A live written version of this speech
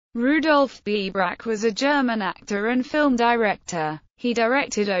Rudolf Biebrach was a German actor and film director. He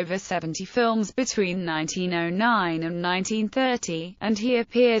directed over 70 films between 1909 and 1930, and he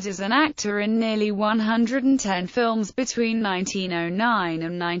appeared as an actor in nearly 110 films between 1909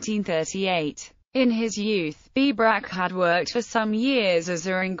 and 1938. In his youth, Biebrach had worked for some years as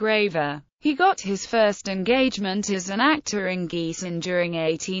an engraver. He got his first engagement as an actor in Gießen during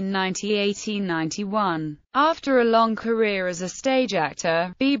 1890–1891. After a long career as a stage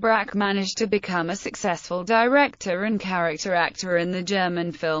actor, Biebrach managed to become a successful director and character actor in the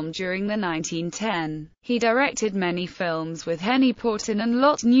German film during the 1910s. He directed many films with Henny Porten and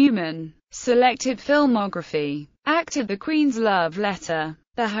Lotte Neumann. Selected filmography: acted The Queen's Love Letter,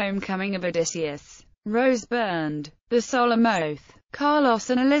 The Homecoming of Odysseus, Rose Burned, The Solemn Oath, Carlos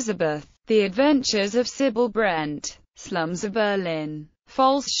and Elizabeth, The Adventures of Sybil Brent, Slums of Berlin,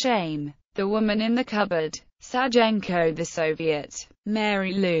 False Shame, The Woman in the Cupboard, Sajenko the Soviet,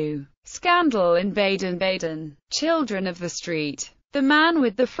 Mary Lou, Scandal in Baden-Baden, Children of the Street, The Man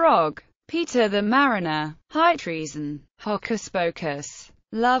with the Frog, Peter the Mariner, High Treason, Hocus Pocus,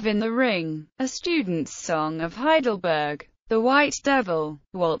 Love in the Ring, A Student's Song of Heidelberg, The White Devil,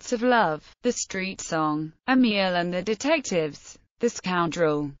 Waltz of Love, The Street Song, Emile and the Detectives, The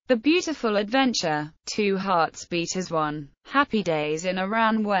Scoundrel, The Beautiful Adventure, Two Hearts Beat as One, Happy Days in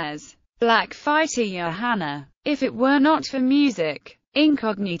Aranjuez, Black Fighter Johanna, If It Were Not for Music,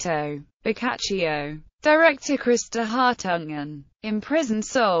 Incognito, Boccaccio, Director Christa Hartungen, Imprisoned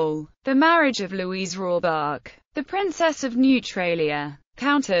Soul, The Marriage of Louise Rohrbach, The Princess of Neutralia,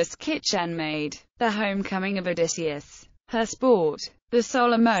 Countess Kitchenmaid, The Homecoming of Odysseus, Her Sport, The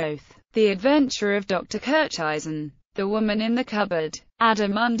Solemn Oath, The Adventure of Dr. Kircheisen, The Woman in the Cupboard,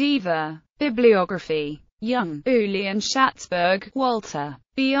 Adam und Eva. Bibliography: Young, Uli and Schatzberg, Walter.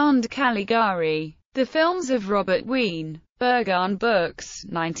 Beyond Caligari. The Films of Robert Wien. Berghahn Books,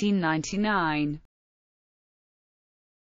 1999.